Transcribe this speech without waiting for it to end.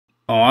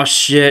Aw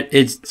shit,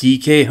 it's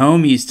DK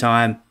Homies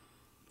time.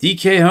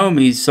 DK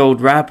Homies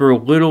sold rapper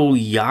Little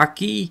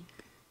Yachty?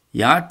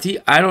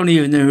 I don't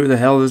even know who the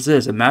hell this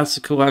is. A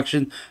massive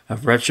collection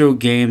of retro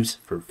games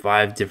for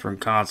 5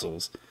 different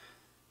consoles.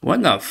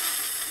 When the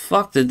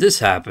fuck did this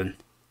happen?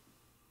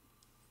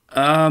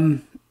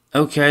 Okay,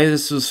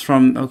 this was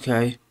from,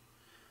 okay.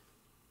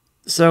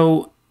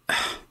 So,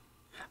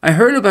 I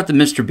heard about the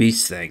Mr.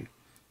 Beast thing.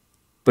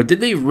 But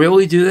did they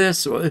really do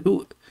this?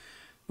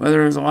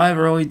 Whether it's live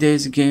early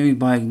days of gaming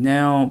by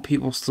now,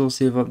 people still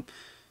save up.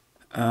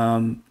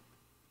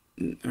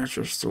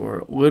 Retro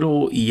store.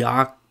 Little Yachty?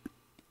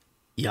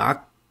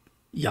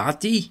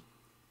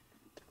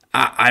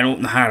 I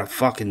don't know how to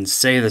fucking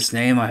say this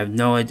name. I have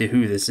no idea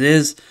who this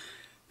is.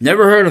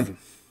 Never heard of him.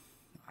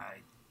 I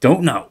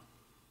don't know.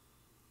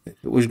 If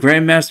it was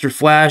Grandmaster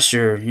Flash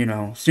or,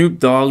 Snoop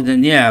Dogg,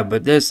 then yeah.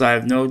 But this, I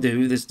have no idea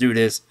who this dude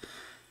is.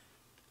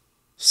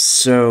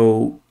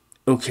 So,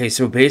 okay,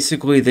 so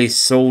basically they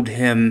sold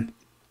him...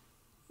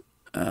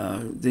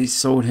 they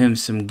sold him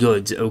some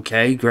goods.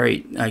 Okay,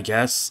 great, I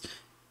guess.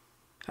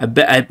 I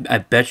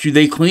bet you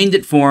they cleaned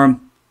it for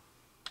him.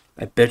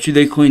 I bet you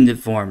they cleaned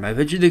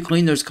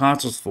those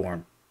consoles for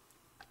him.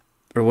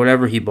 Or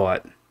whatever he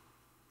bought.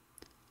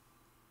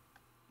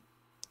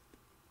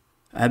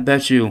 I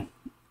bet you.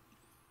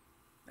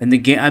 And the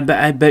game,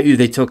 I bet you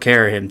they took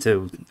care of him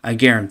too. I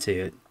guarantee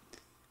it.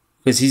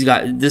 Because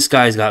this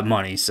guy's got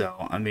money,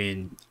 so, I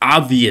mean,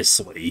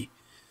 obviously.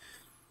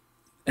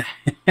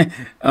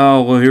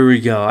 Oh, well, here we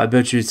go. I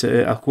bet you it's,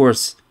 of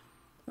course,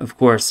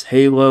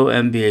 Halo,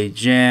 NBA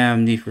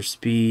Jam, Need for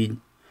Speed,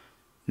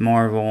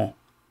 Marvel.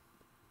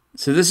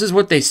 So this is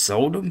what they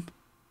sold him?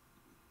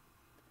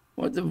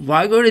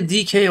 Why go to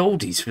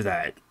DKOldies for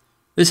that?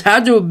 This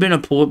had to have been a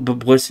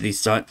publicity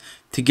stunt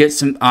to get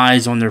some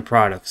eyes on their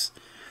products.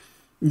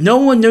 No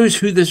one knows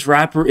who this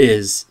rapper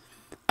is.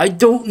 I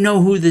don't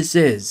know who this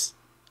is.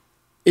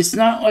 It's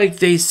not like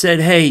they said,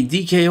 hey,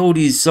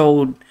 DKOldies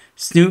sold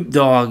Snoop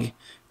Dogg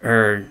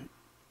or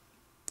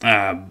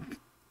Jim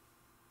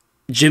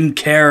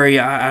Carrey,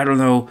 I don't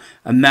know,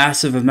 a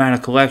massive amount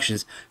of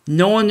collections.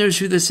 No one knows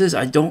who this is.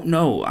 I don't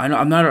know. I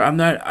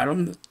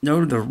don't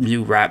know the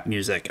new rap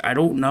music. I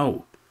don't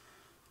know.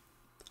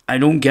 I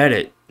don't get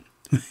it.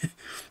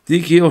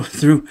 DK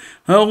threw,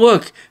 oh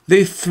look,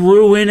 they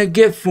threw in a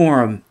gift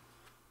for him.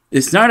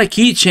 It's not a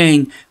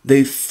keychain.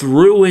 They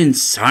threw in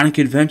Sonic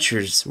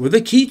Adventures with a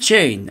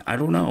keychain. I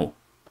don't know.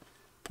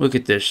 Look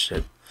at this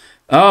shit.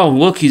 Oh,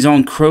 look, he's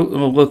on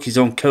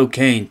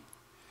cocaine.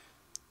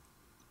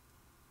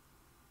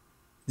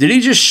 Did he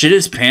just shit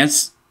his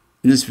pants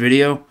in this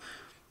video?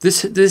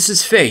 This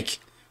is fake.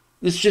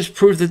 This just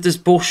proves that this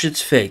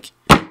bullshit's fake.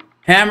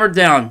 Hammer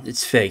down,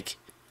 it's fake.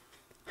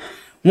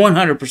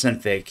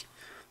 100% fake.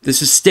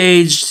 This is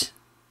staged.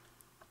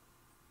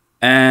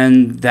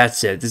 And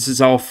that's it. This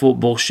is all full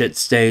bullshit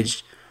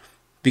staged.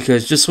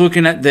 Because just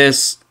looking at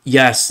this,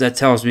 yes, that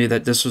tells me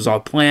that this was all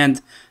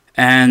planned.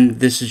 And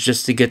this is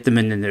just to get them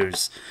in the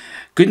news.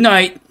 Good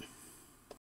night.